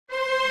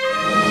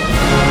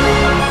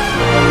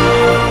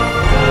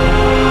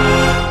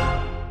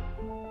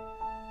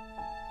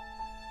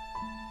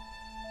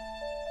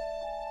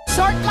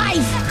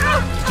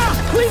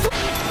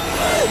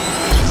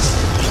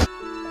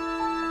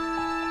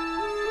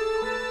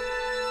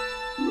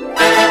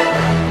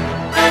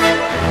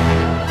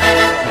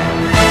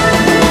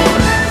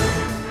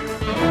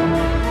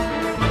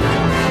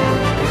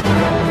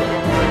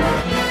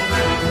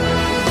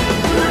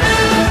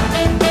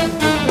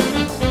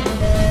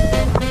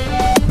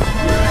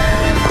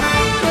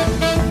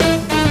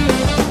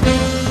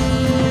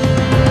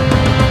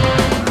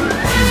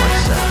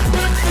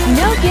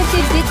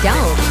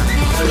don't.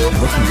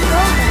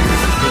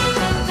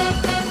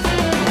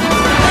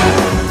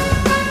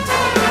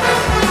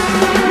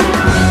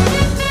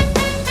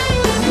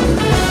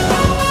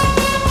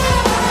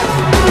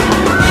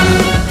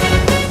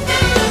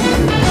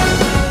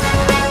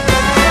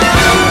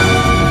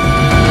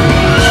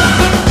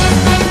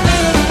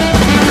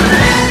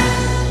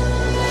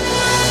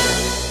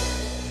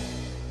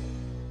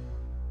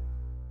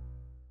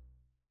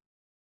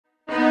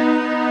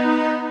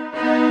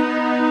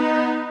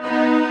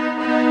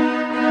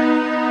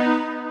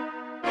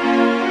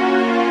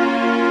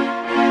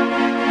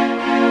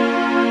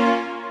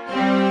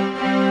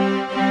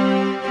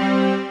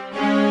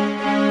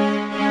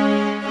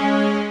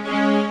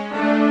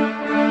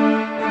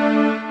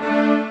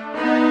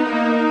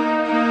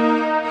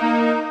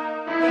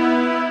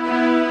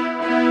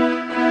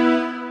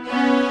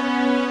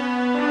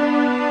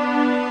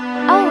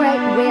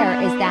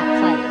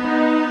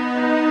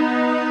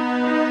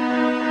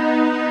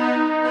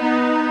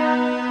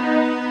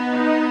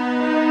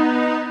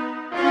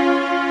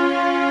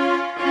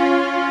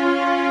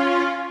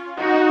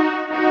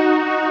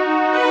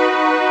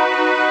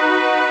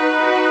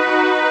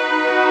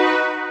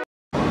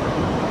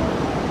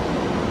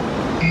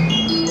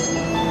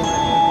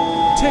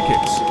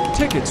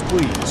 Tickets,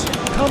 please.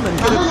 Come and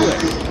get it quick.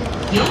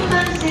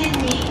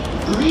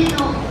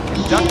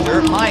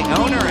 Conductor, my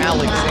owner,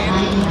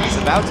 Alexander, is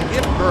about to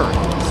give birth,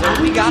 so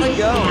we gotta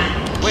go.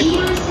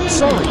 Quickly.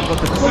 Sorry,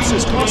 but the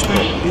closest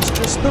hospital is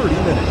just 30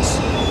 minutes.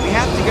 We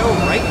have to go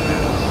right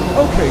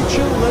now. Okay,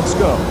 chill, let's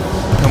go.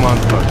 Come on,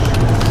 push.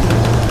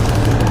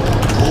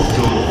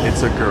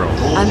 It's a girl.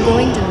 I'm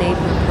going to name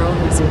her Pearl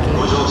Mizuki.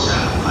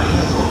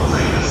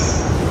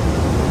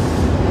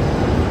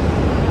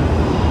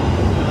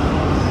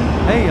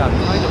 Hey, I'm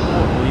kind of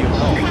bored. Will you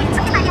help?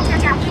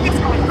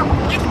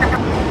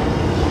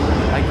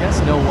 I guess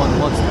no one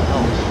wants to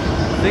help.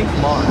 Think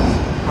Mars.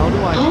 How do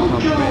I become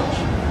rich?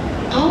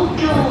 I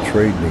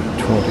trade me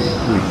 20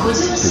 wheat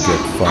to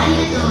get 5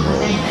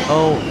 emeralds.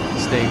 Oh,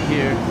 stay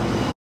here.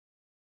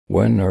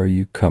 When are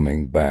you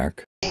coming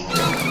back?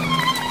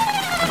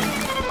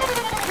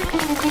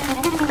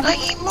 I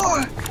need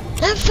more!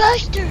 And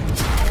faster!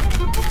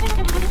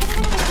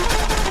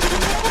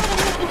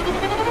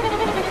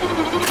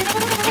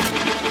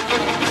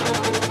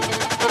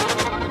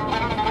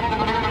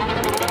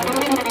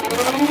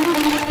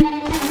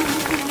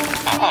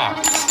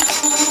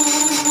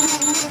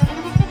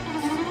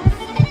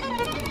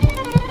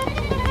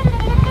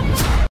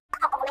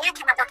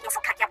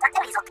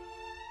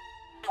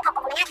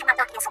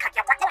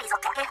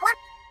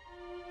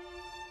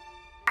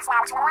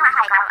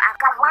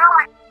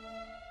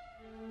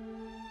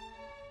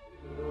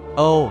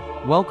 Oh,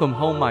 welcome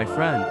home, my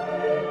friend.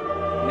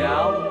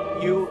 Now,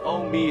 you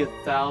owe me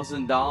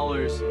 $1,000,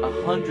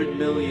 $100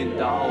 million,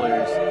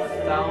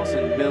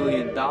 $1,000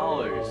 million,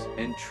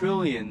 and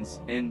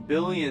trillions, and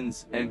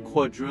billions, and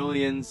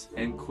quadrillions,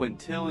 and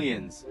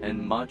quintillions,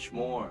 and much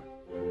more.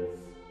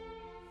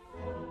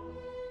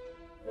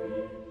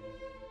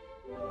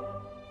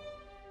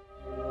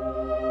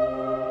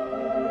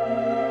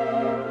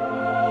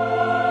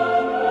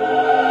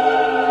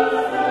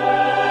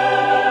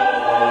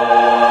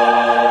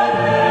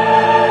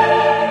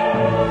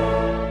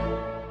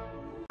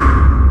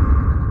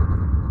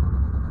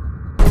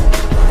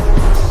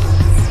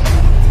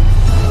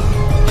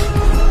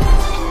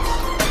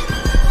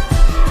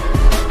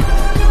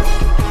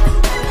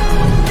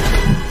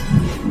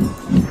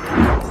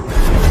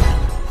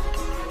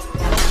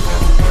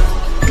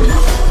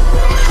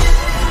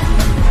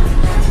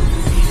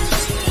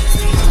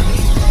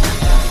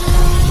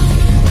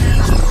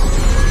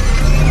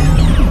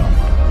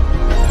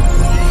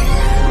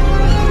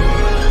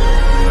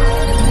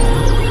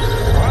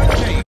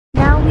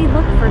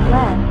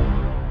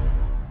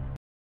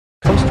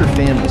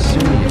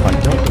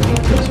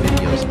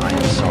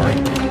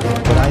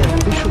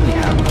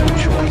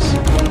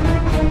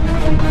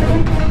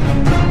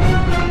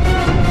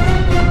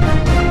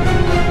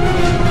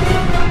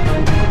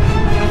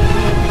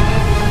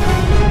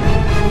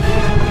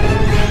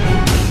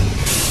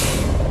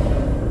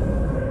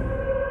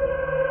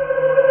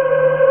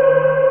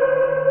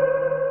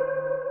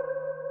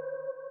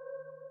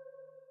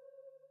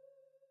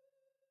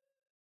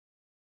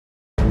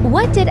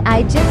 What did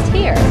I just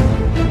hear?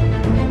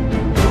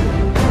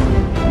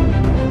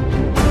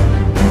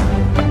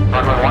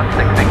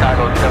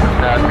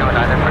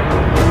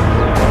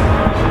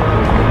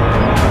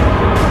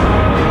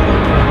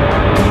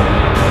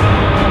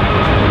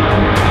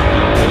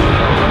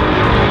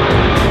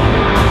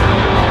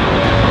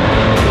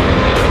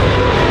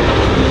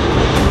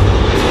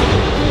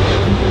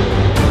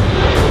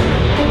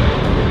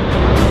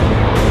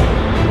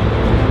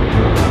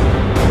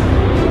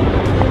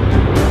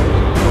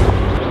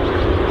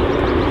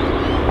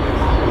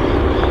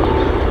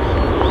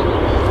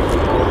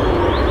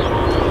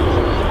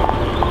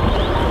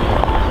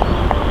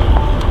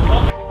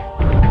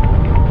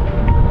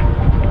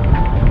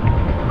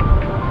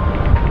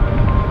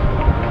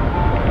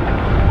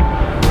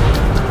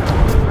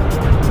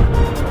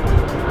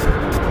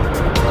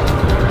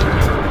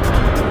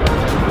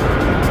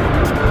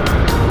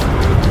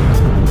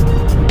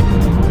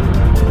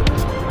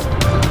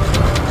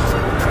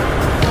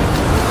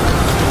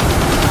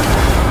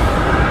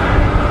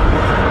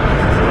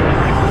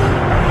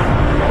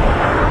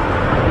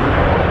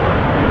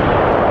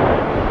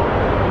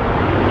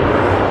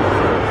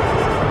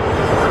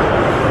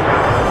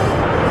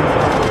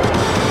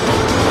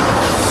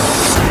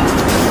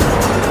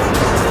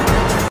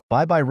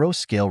 Bye-bye row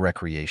scale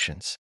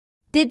recreations.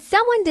 Did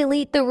someone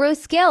delete the row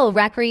scale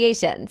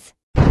recreations?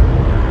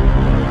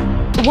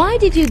 Why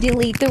did you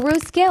delete the row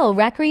scale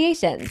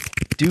recreations?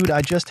 Dude, I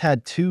just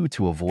had to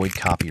avoid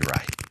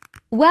copyright.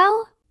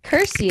 Well,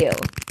 curse you.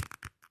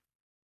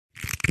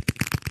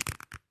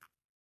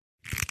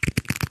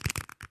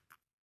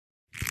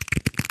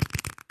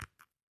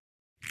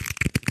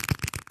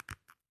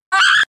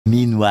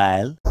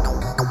 Meanwhile,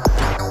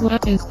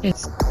 what is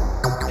this?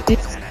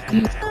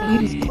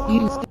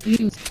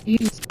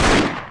 Use.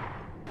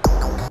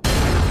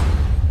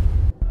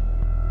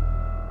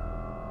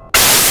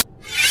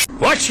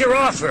 what's your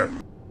offer?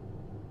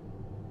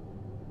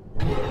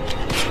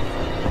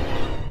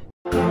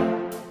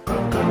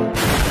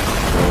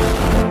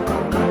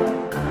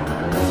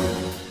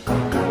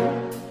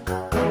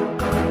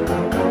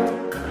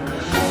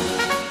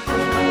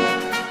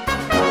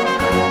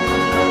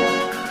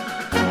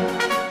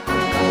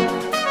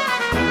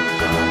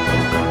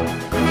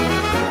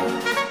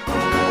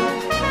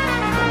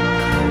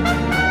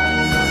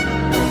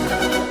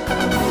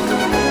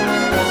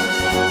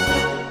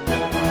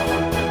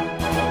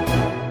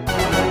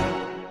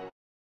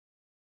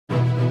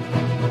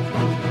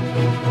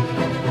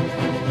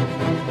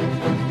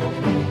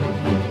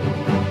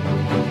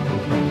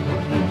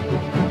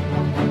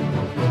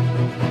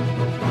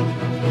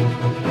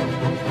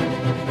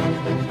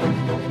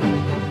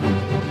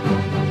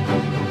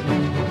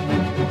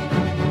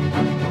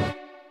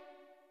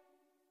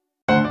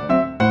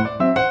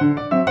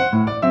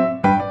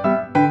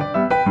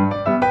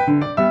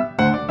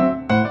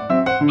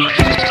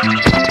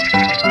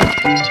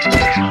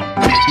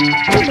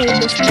 Who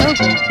made this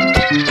program?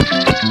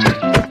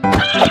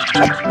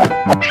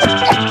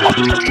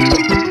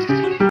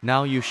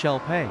 Now you shall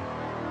pay.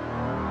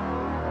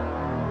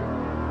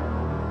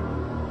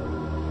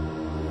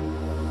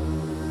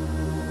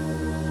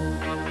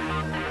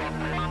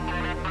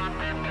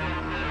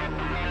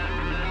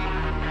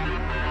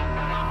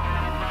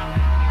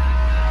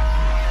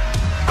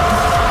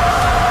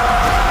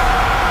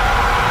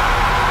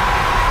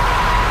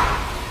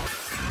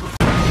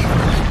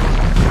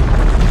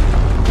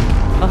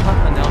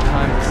 Now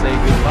time to say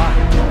goodbye.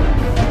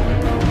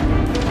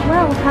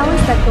 Well, how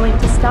is that going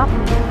to stop me?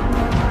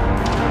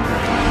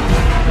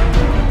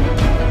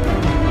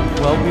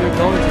 Well, we are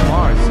going to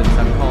Mars since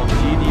I'm called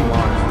GD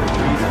Mars for a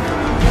reason.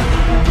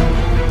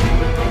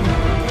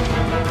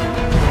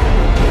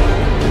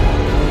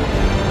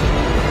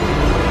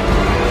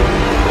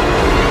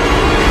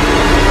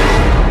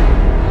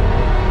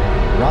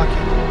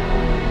 Rocket.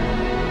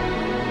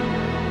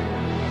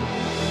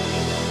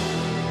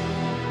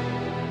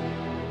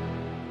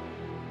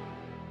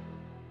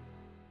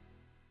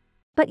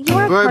 But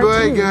you're a Bye-bye,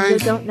 cartoon, you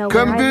guys. don't know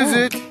Come where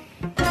visit. I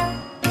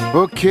live.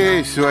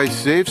 Okay, so I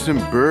saved some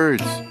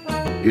birds.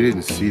 You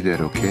didn't see that,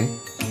 okay?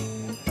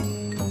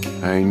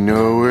 I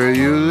know where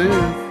you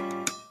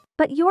live.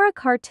 But you're a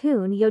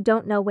cartoon, you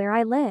don't know where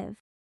I live.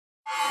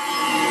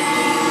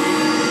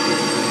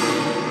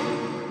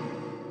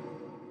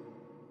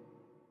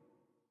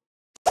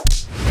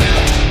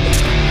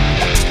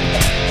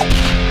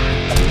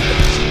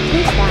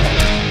 Take that.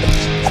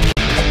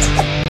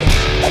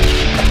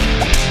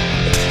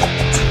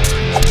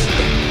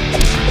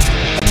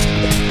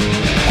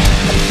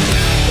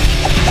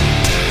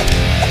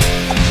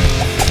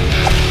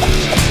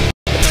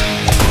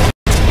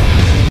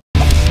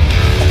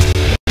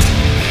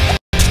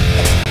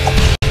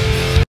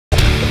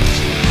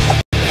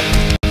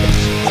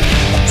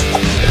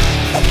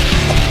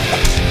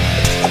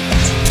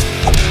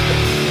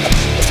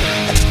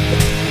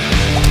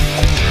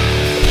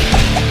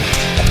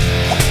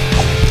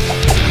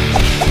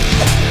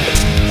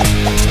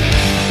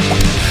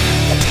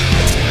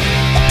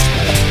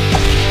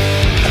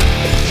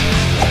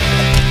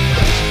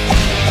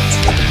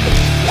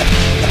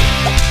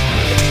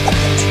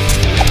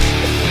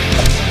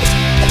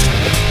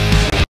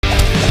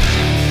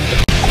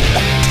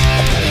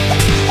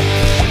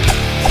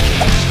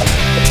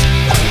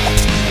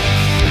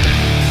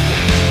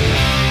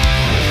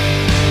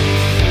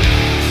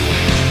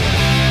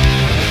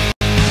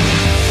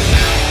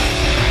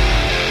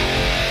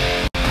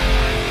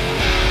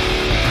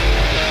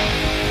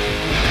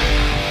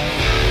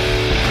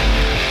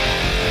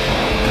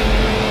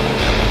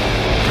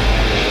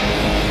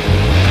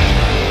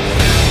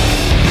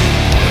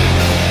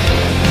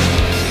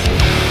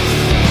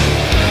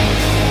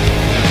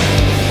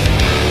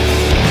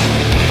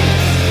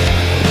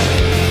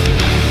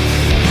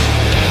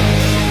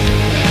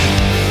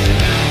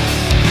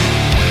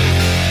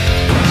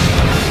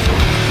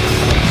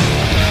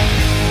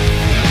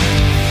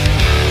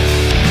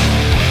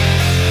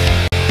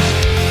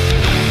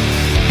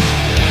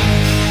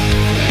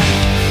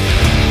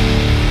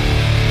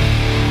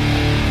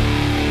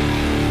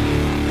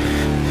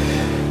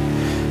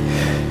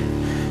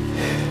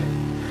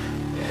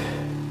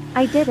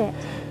 I did it.